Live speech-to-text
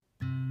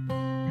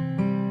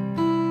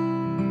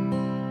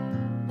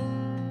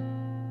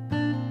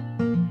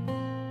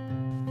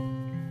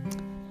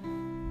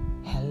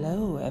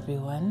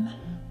everyone.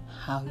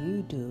 How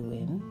you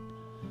doing?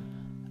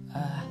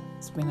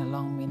 It's been a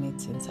long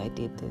minute since I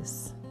did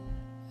this.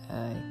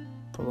 I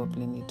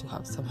probably need to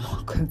have some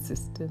more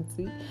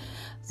consistency.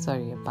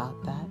 Sorry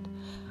about that.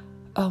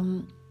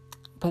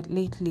 But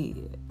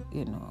lately,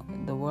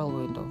 the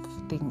whirlwind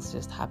of things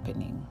just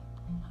happening.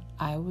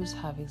 I was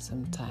having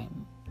some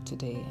time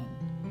today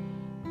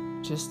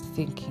and just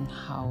thinking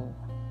how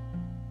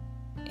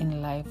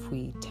in life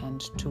we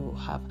tend to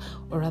have,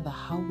 or rather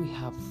how we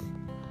have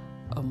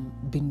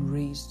been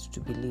raised to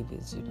believe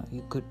is,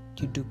 you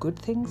do good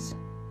things,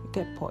 you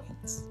get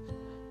points.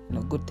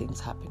 Good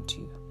things happen to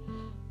you.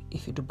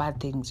 If you do bad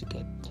things, you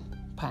get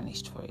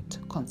punished for it,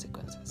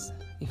 consequences,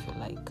 if you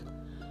like.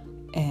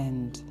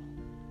 And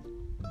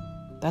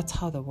that's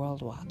how the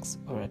world works,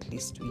 or at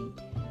least we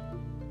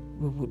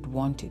would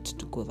want it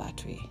to go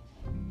that way.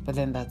 But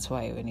then that's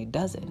why when it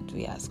doesn't,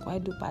 we ask, why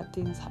do bad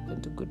things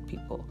happen to good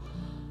people?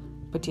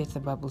 But yet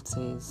the Bible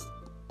says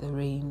the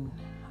rain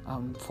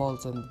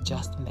falls on the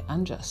just and the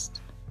unjust,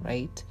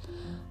 right?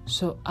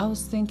 So I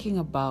was thinking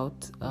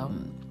about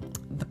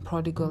the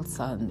prodigal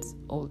son's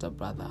older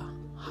brother,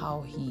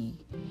 how he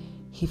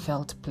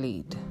felt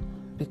played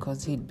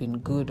because he'd been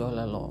good all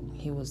along.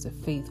 He was a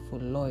faithful,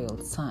 loyal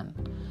son.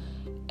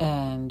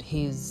 And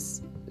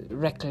his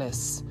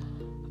reckless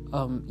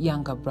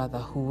younger brother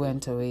who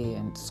went away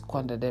and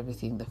squandered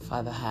everything the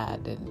father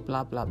had and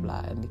blah, blah,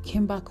 blah. And he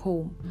came back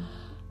home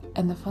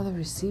and the father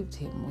received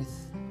him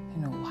with,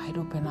 wide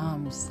open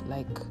arms,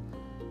 like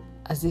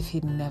as if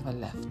he'd never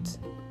left.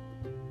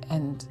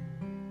 And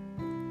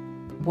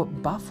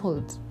what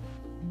baffled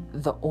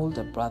the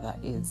older brother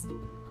is,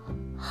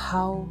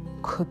 how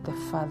could the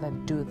father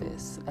do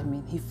this? I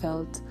mean, he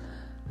felt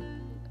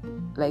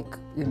like,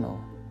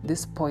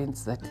 these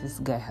points that this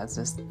guy has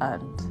just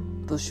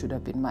earned, those should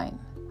have been mine,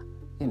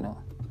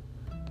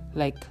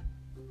 like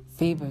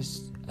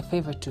a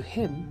favor to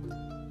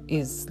him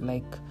is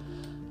like,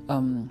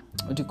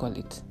 what do you call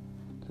it?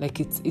 Like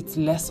it's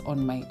less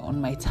on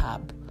my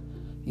tab,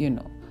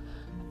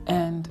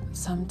 And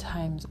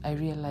sometimes I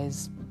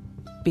realize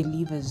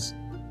believers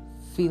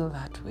feel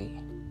that way.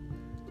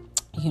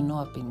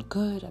 I've been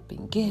good, I've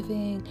been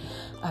giving,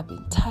 I've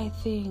been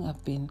tithing,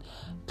 I've been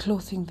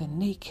clothing the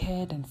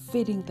naked and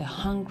feeding the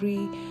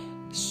hungry.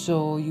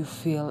 So you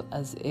feel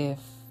as if,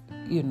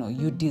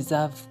 you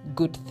deserve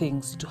good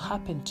things to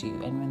happen to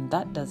you. And when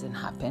that doesn't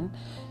happen,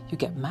 you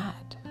get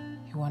mad.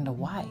 You wonder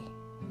why,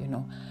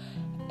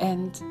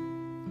 And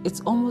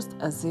it's almost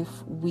as if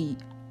we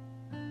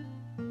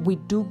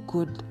do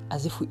good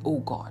as if we owe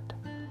God.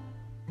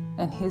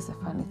 And here's the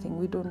funny thing,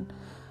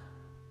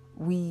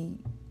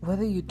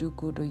 whether you do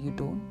good or you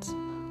don't,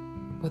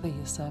 whether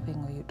you're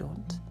serving or you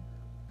don't,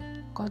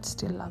 God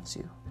still loves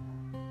you.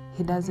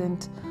 He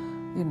doesn't,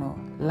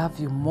 love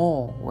you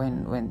more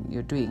when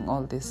you're doing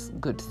all these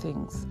good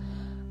things.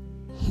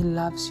 He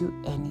loves you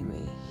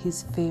anyway.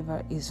 His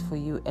favor is for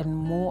you. And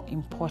more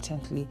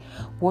importantly,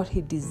 what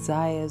he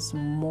desires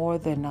more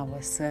than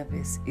our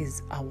service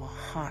is our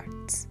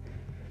hearts.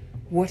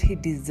 What he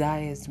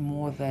desires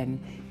more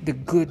than the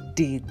good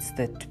deeds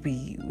that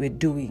we're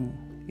doing,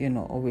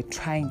 or we're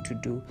trying to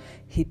do,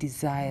 he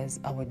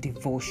desires our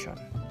devotion.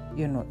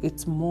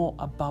 It's more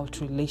about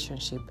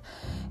relationship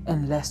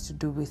and less to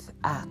do with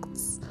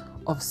acts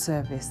of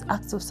service.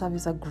 Acts of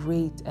service are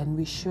great, and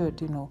we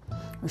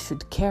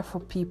should care for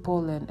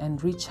people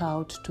and reach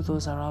out to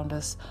those around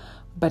us,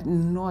 but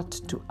not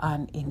to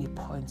earn any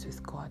points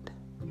with God.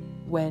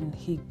 When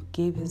he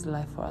gave his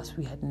life for us,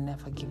 we had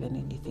never given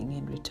anything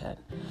in return.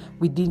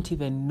 We didn't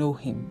even know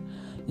him,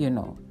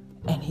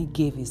 and he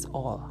gave his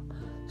all.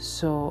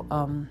 So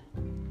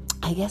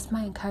I guess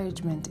my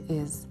encouragement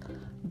is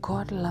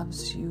God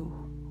loves you.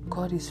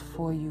 God is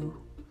for you.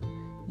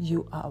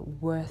 You are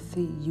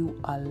worthy. You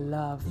are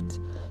loved.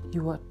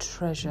 You are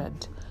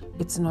treasured.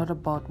 It's not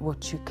about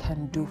what you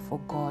can do for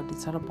God.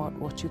 It's not about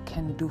what you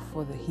can do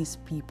for his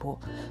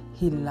people.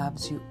 He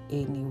loves you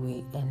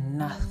anyway, and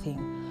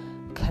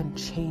nothing can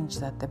change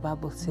that. The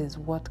Bible says,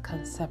 what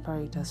can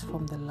separate us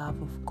from the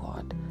love of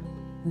God?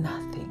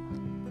 Nothing.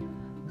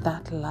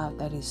 That love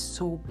that is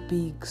so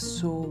big,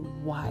 so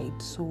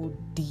wide, so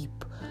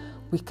deep,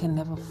 we can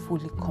never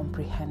fully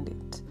comprehend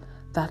it.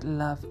 That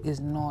love is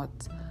not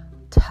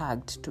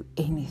tagged to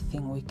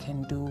anything we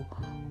can do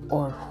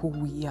or who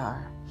we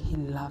are. He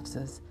loves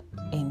us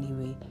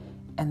anyway.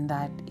 And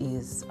that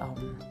is,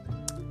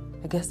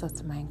 I guess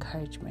that's my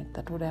encouragement,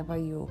 that whatever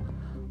you're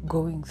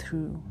going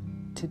through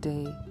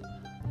today,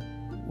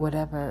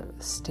 whatever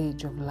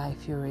stage of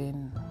life you're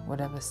in,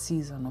 whatever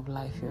season of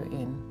life you're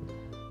in,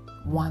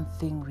 one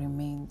thing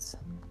remains: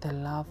 the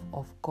love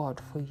of God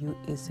for you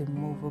is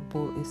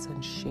immovable, is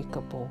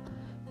unshakable.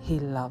 He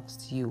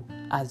loves you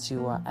as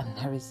you are, and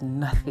there is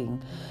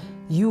nothing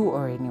you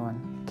or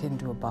anyone can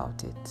do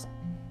about it.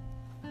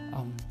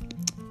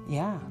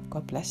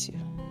 God bless you.